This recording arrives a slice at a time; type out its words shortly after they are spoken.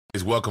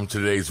Welcome to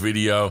today's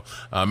video.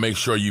 Make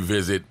sure you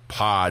visit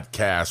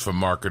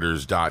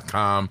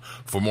podcastformarketers.com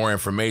for more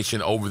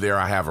information. Over there,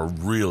 I have a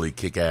really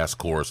kick-ass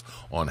course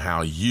on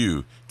how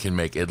you can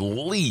make at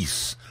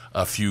least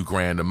a few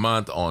grand a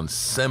month on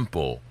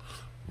simple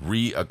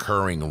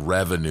reoccurring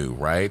revenue,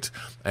 right?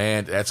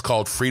 And that's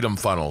called Freedom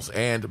Funnels.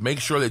 And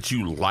make sure that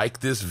you like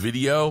this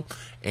video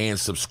and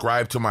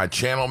subscribe to my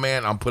channel,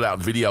 man. I'm put out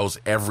videos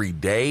every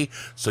day,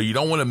 so you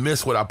don't want to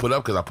miss what I put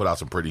up because I put out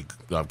some pretty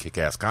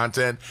kick-ass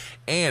content.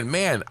 And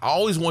man, I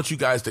always want you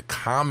guys to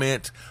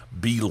comment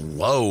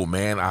below,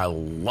 man. I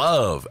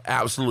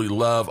absolutely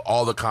love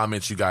all the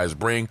comments you guys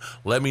bring.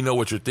 Let me know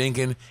what you're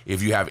thinking.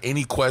 If you have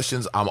any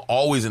questions, I'm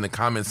always in the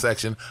comment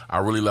section. I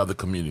really love the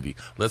community.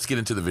 Let's get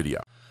into the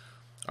video.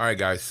 All right,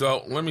 guys,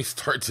 so let me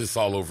start this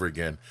all over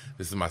again.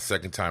 This is my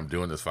second time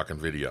doing this fucking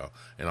video,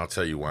 and I'll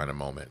tell you why in a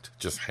moment.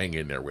 Just hang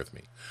in there with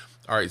me.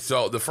 All right,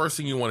 so the first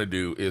thing you want to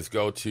do is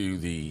go to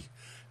the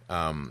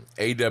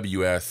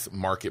AWS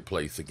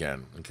Marketplace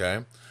again,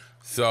 okay?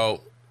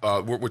 So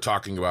we're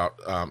talking about,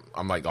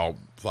 I'm like all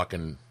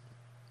fucking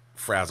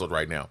frazzled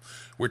right now.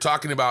 We're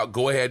talking about,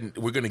 go ahead and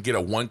we're going to get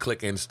a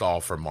one-click install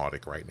for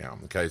Mautic right now,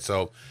 okay?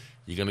 So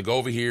you're going to go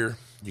over here.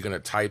 You're going to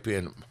type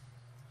in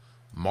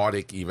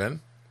Mautic even.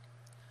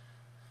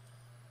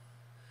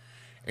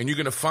 And you're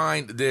going to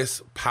find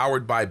this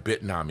powered by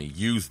Bitnami.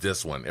 Use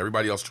this one.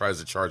 Everybody else tries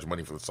to charge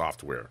money for the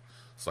software.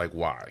 It's like,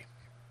 why?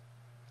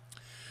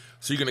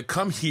 So you're going to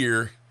come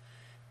here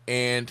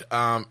and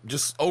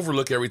just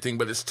overlook everything,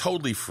 but it's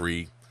totally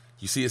free.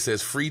 You see it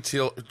says free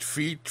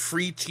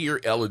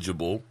tier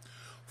eligible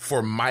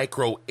for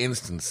micro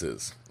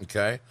instances,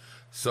 okay?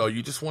 So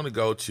you just want to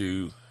go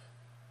to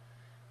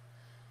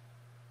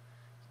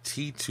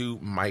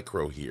T2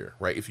 micro here,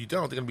 right? If you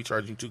don't, they're going to be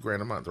charging you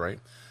 $2,000 a month,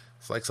 right?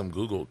 It's like some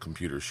Google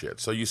computer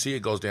shit. So you see it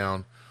goes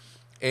down,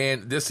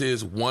 and this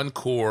is one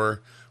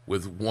core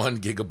with 1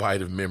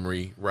 gigabyte of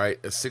memory, right?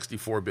 A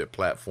 64-bit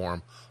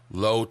platform,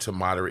 low to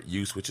moderate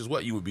use, which is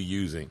what you would be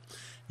using.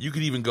 You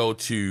could even go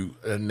to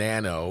a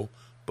nano,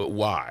 but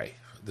why?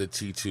 The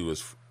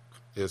T2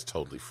 is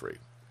totally free.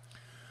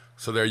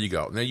 So there you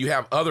go. Now you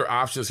have other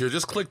options here.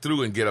 Just click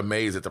through and get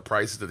amazed at the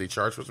prices that they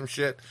charge for some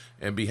shit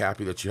and be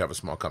happy that you have a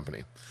small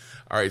company.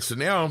 All right, so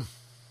now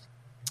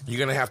you're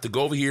going to have to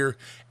go over here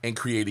and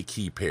create a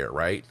key pair,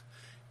 right?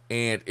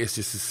 And it's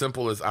just as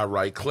simple as I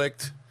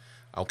right-clicked.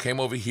 I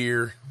came over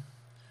here,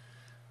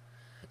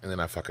 and then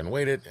I fucking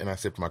waited, and I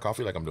sipped my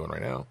coffee like I'm doing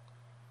right now.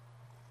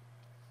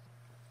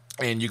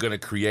 And you're going to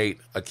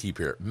create a key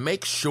pair.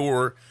 Make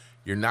sure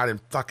you're not in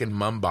fucking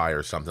Mumbai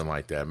or something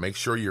like that. Make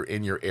sure you're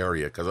in your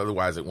area, because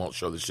otherwise it won't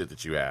show the shit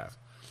that you have.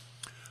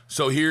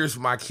 So here's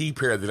my key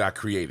pair that I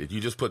created.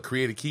 You just put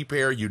create a key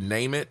pair, you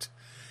name it,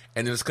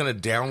 and then it's going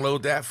to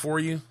download that for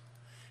you.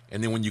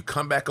 And then when you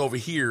come back over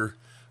here,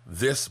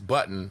 this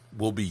button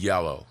will be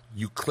yellow.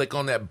 You click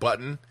on that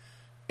button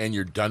and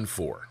you're done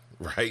for,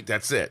 right?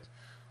 That's it.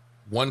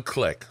 One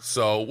click.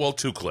 So, well,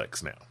 2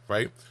 clicks now,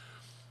 right?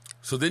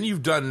 So then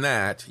you've done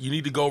that. You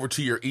need to go over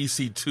to your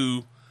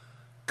EC2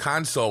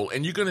 console,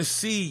 and you're going to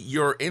see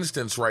your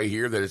instance right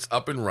here that it's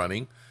up and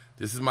running.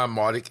 This is my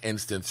Mautic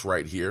instance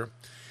right here.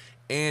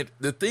 And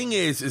the thing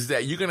is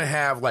that you're going to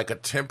have like a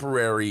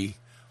temporary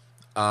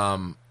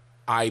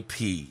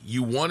IP.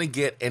 You want to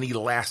get an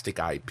elastic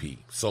IP.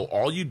 So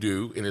all you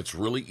do, and it's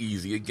really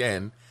easy,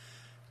 again,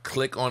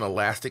 click on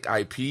elastic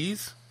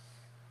IPs.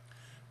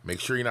 Make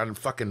sure you're not in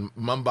fucking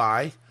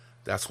Mumbai.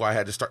 That's why I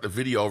had to start the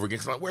video over again.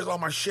 Cause I'm like, where's all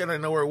my shit? I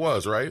didn't know where it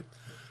was, right?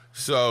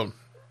 So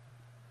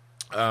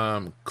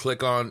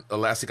click on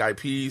elastic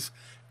IPs,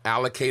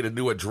 allocate a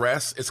new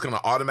address. It's going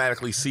to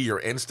automatically see your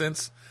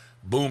instance.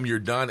 Boom, you're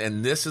done.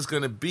 And this is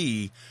going to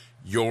be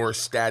your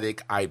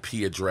static IP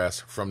address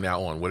from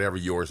now on, whatever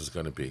yours is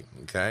going to be,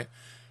 okay?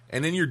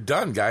 And then you're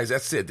done, guys.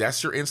 That's it.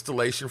 That's your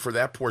installation for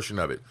that portion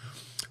of it.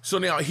 So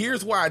now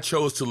here's why I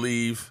chose to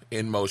leave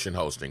InMotion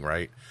hosting,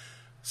 right?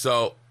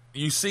 So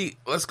you see,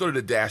 let's go to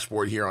the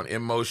dashboard here on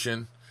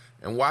InMotion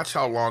and watch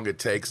how long it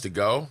takes to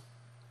go.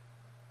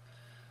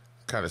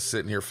 Kind of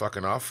sitting here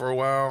fucking off for a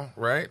while,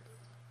 right?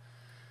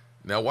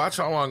 Now watch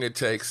how long it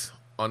takes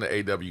on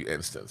the AW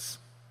instance.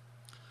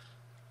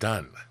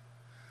 Done.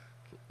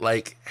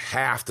 Like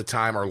half the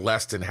time or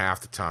less than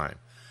half the time.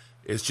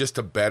 It's just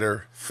a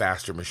better,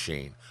 faster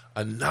machine.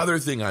 Another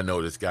thing I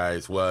noticed,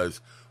 guys, was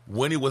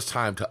when it was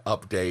time to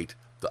update,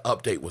 the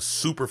update was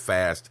super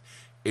fast.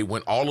 It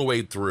went all the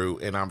way through,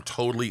 and I'm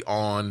totally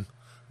on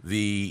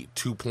the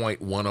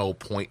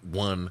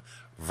 2.10.1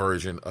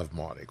 version of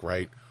Mautic,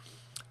 right?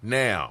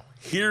 Now,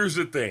 here's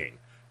the thing.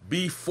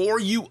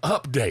 Before you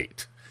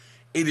update,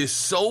 it is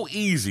so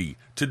easy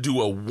to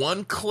do a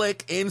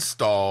one-click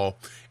install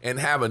and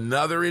have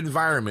another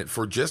environment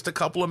for just a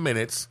couple of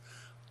minutes,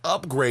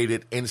 upgrade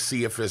it, and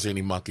see if there's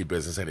any monkey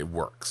business and it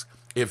works.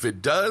 If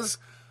it does,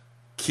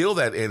 kill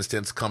that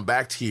instance, come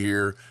back to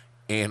here,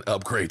 and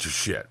upgrade your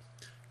shit.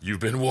 You've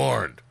been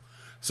warned.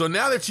 So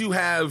now that you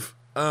have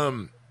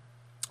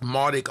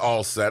Mautic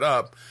all set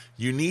up,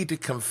 you need to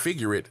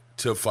configure it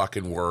to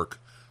fucking work.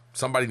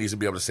 Somebody needs to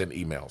be able to send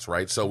emails,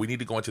 right? So we need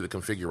to go into the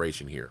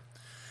configuration here.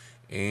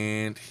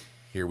 And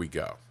here we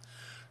go.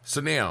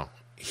 So now,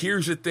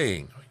 here's the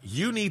thing.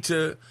 You need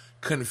to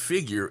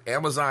configure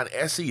Amazon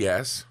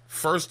SES,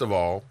 first of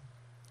all.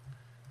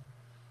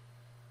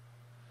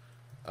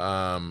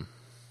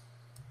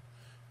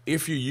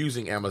 If you're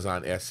using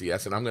Amazon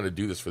SES, and I'm going to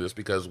do this for this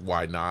because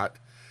why not?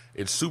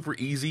 It's super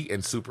easy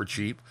and super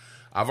cheap.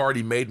 I've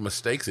already made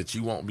mistakes that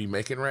you won't be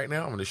making right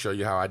now. I'm going to show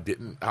you how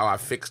I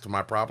fixed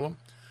my problem.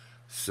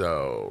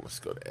 So let's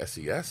go to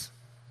SES.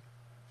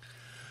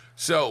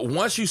 So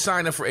once you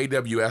sign up for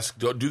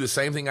AWS, do the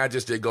same thing I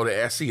just did. Go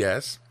to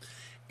SES,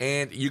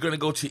 and you're going to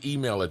go to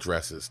email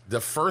addresses.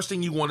 The first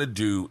thing you want to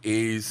do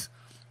is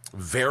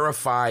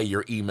verify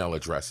your email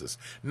addresses.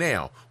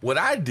 Now, what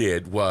I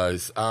did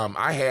was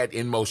I had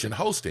InMotion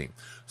hosting.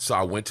 So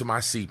I went to my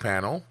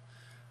cPanel,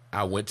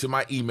 I went to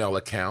my email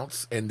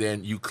accounts, and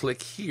then you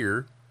click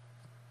here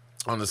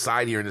on the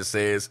side here, and it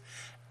says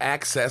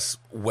access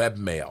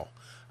webmail.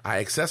 I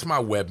access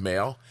my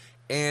webmail,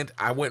 and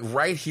I went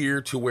right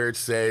here to where it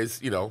says,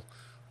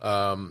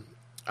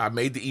 I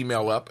made the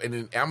email up, and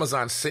then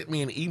Amazon sent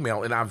me an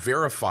email, and I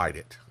verified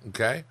it,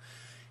 okay?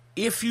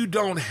 If you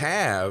don't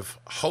have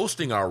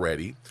hosting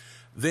already,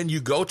 then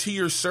you go to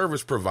your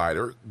service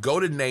provider, go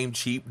to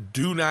Namecheap.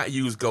 Do not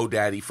use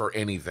GoDaddy for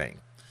anything.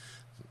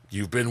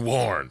 You've been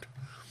warned.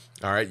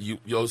 All right,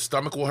 your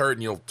stomach will hurt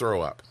and you'll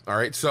throw up. All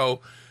right, so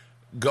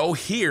go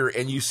here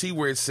and you see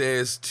where it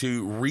says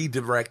to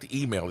redirect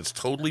email. It's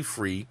totally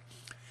free.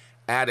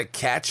 Add a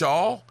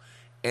catch-all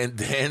and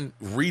then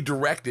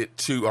redirect it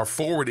to or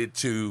forward it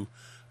to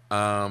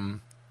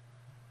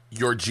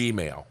your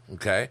Gmail,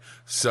 okay?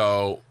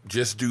 So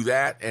just do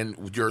that,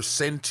 and your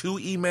send to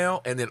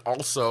email, and then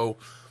also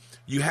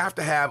you have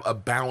to have a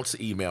bounce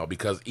email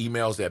because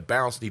emails that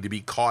bounce need to be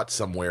caught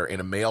somewhere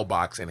in a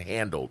mailbox and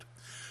handled.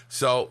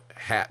 So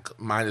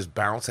mine is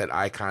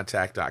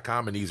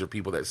bounce@icontact.com, and these are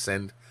people that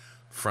send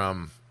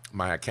from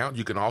my account.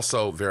 You can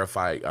also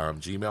verify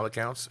Gmail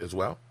accounts as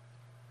well.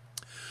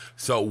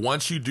 So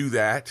once you do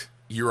that,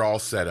 you're all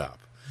set up.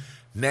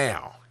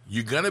 Now,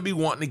 you're going to be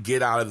wanting to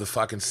get out of the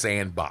fucking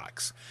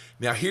sandbox.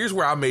 Now, here's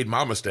where I made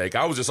my mistake.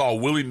 I was just all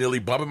willy-nilly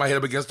bumping my head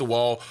up against the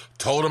wall,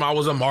 told them I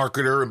was a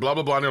marketer and blah,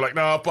 blah, blah. And they're like,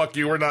 no, fuck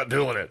you, we're not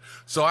doing it.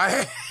 So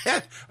I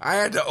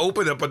had to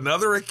open up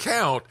another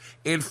account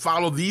and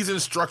follow these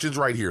instructions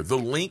right here. The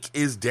link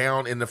is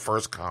down in the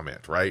first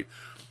comment, right?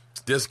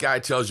 This guy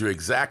tells you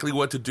exactly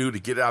what to do to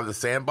get out of the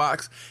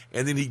sandbox.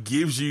 And then he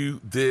gives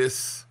you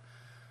this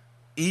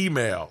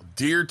email.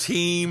 Dear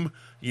team,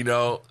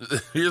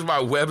 here's my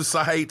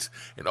website.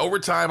 And over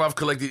time, I've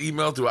collected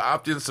emails through an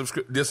opt-in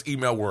subscription. This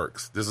email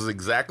works. This is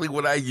exactly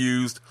what I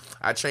used.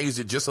 I changed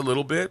it just a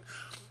little bit.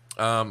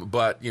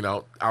 But,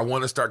 I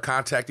want to start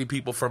contacting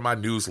people from my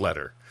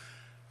newsletter.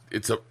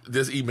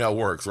 This email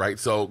works, right?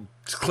 So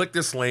click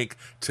this link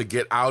to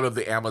get out of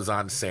the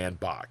Amazon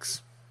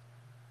sandbox.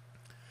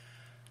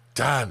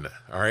 Done.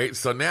 All right.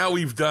 So now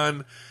we've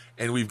done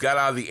and we've got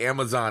out of the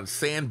Amazon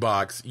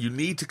sandbox. You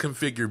need to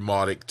configure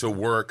Mautic to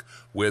work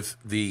with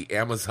the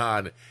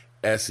Amazon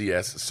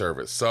SES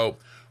service. So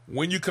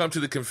when you come to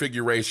the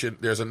configuration,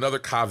 there's another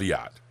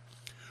caveat.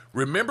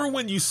 Remember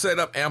when you set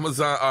up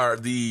Amazon or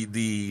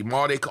the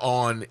Mautic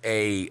on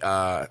the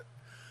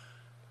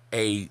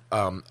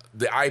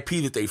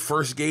IP that they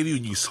first gave you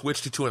and you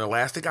switched it to an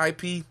Elastic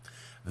IP?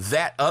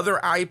 That other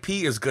IP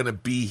is going to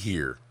be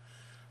here.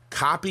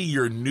 Copy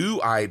your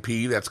new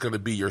IP, that's going to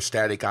be your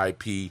static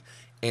IP,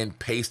 and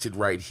paste it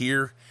right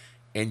here,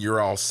 and you're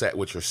all set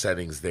with your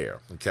settings there,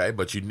 okay?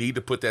 But you need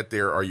to put that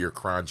there or your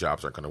cron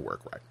jobs aren't going to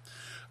work right.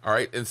 All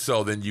right, and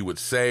so then you would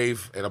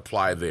save and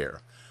apply there.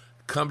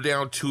 Come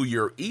down to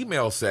your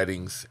email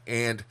settings,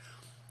 and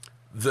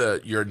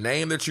your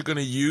name that you're going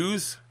to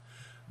use,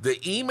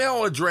 the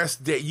email address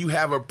that you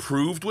have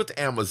approved with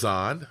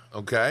Amazon,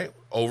 okay,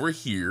 over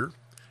here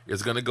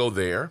is going to go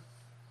there.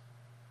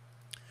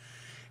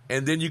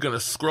 And then you're going to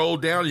scroll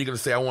down. You're going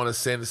to say, I want to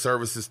send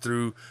services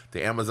through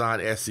the Amazon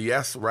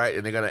SES, right?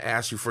 And they're going to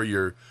ask you for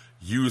your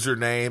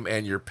username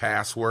and your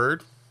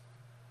password.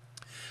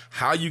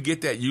 How you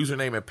get that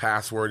username and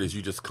password is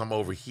you just come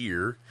over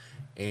here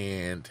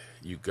and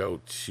you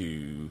go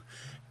to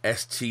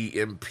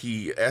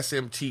SMTP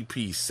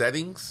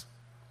settings.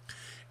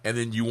 And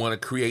then you want to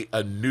create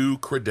a new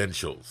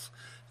credentials.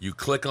 You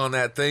click on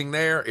that thing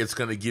there. It's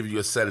going to give you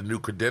a set of new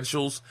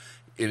credentials.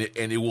 And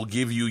it will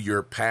give you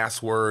your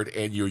password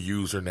and your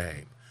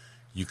username.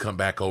 You come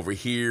back over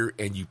here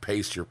and you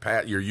paste your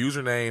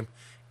username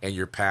and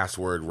your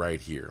password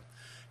right here.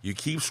 You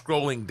keep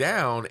scrolling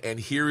down, and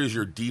here is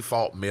your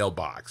default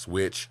mailbox,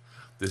 which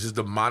this is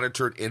the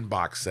monitored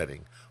inbox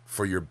setting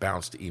for your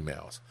bounced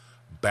emails.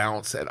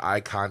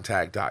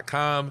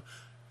 Bounce@icontact.com,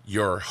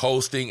 your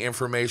hosting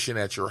information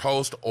at your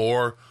host,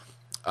 or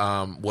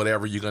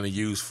whatever you're going to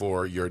use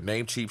for your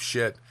Namecheap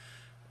shit,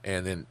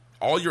 and then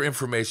all your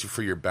information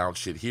for your bounce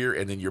shit here,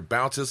 and then your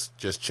bounces,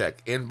 just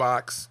check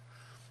inbox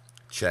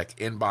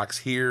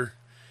here,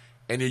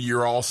 and then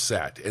you're all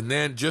set. And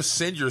then just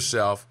send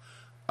yourself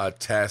a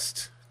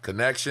test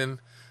connection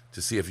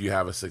to see if you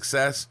have a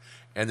success,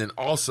 and then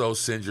also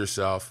send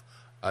yourself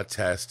a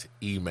test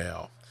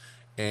email.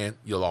 And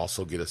you'll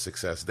also get a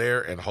success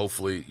there, and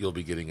hopefully you'll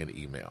be getting an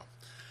email.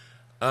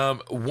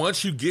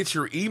 Once you get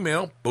your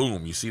email,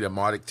 boom, you see the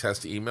Mautic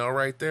test email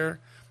right there.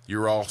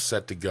 You're all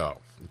set to go,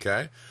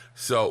 okay?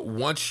 So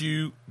once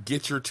you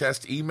get your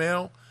test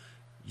email,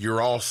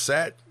 you're all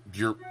set.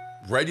 You're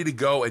ready to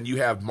go, and you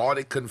have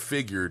Mautic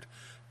configured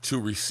to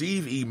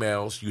receive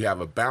emails. You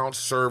have a bounce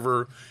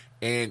server,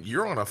 and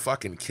you're on a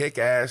fucking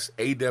kick-ass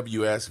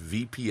AWS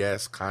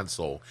VPS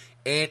console.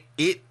 And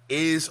it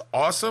is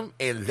awesome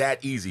and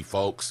that easy,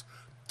 folks.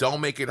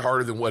 Don't make it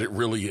harder than what it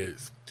really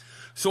is.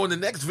 So in the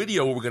next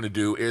video, what we're going to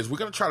do is we're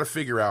going to try to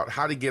figure out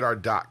how to get our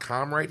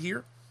 .com right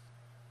here.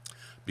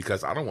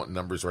 Because I don't want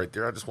numbers right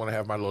there. I just want to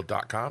have my little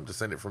 .com to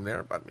send it from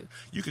there. But I mean,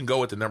 you can go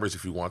with the numbers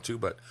if you want to.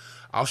 But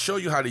I'll show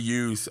you how to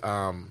use,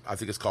 I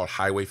think it's called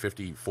Highway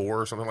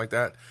 54 or something like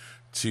that,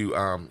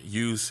 to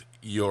use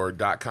your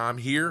 .com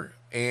here.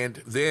 And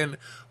then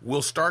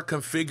we'll start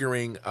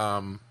configuring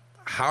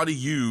how to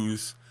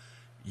use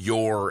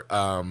your,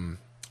 I'm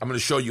going to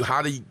show you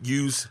how to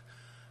use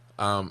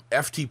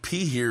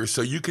FTP here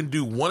so you can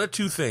do one of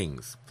two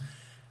things.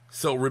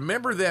 So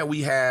remember that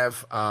we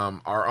have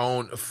our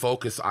own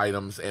focus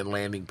items and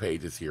landing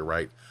pages here,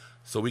 right?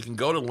 So we can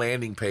go to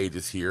landing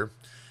pages here.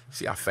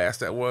 See how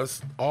fast that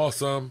was?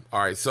 Awesome. All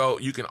right, so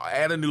you can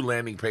add a new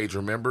landing page,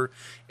 remember?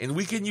 And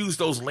we can use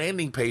those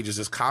landing pages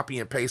as copy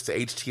and paste to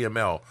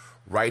HTML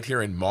right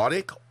here in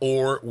Mautic,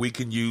 or we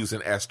can use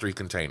an S3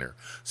 container.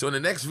 So in the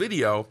next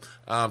video,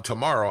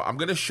 tomorrow, I'm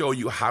going to show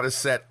you how to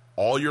set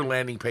all your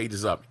landing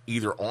pages up,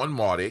 either on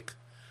Mautic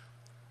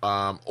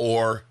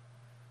or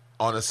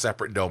on a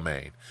separate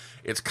domain.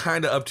 It's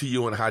kind of up to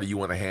you and how do you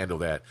want to handle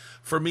that.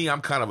 For me, I'm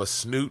kind of a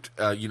snoot.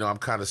 I'm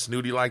kind of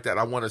snooty like that.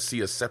 I want to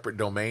see a separate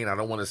domain. I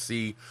don't want to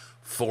see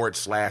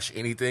 /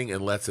 anything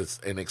unless it's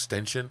an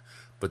extension.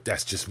 But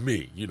that's just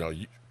me.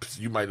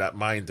 You might not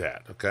mind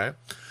that, okay?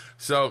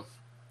 So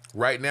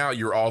right now,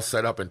 you're all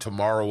set up. And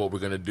tomorrow, what we're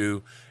going to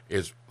do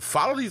is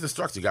follow these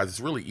instructions, guys. It's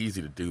really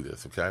easy to do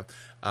this, okay?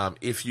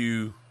 If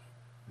you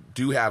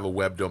do have a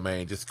web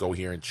domain, just go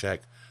here and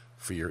check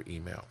for your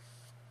email.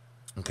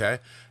 Okay,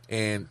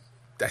 and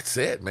that's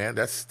it, man.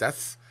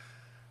 That's.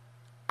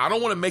 I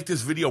don't want to make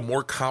this video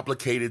more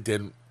complicated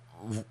than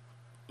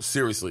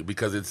seriously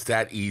because it's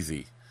that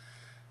easy.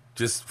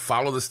 Just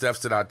follow the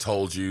steps that I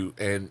told you,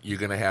 and you're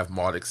gonna have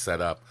Mautic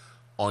set up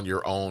on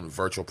your own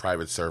virtual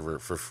private server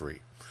for free.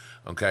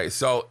 Okay,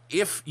 so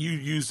if you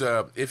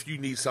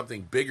need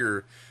something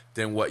bigger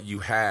than what you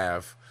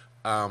have,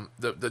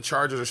 the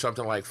charges are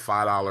something like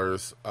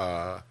 $5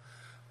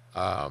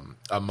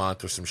 a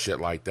month or some shit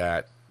like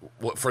that.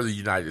 For the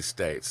United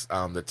States,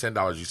 the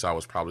 $10 you saw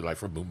was probably like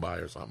for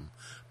Mumbai or something.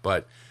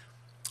 But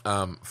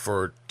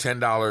for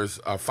 $10,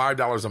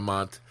 $5 a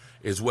month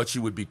is what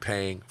you would be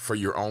paying for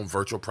your own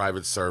virtual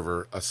private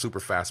server, a super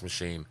fast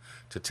machine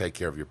to take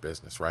care of your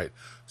business, right?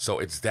 So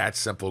it's that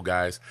simple,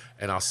 guys.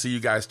 And I'll see you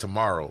guys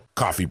tomorrow.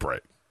 Coffee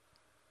break.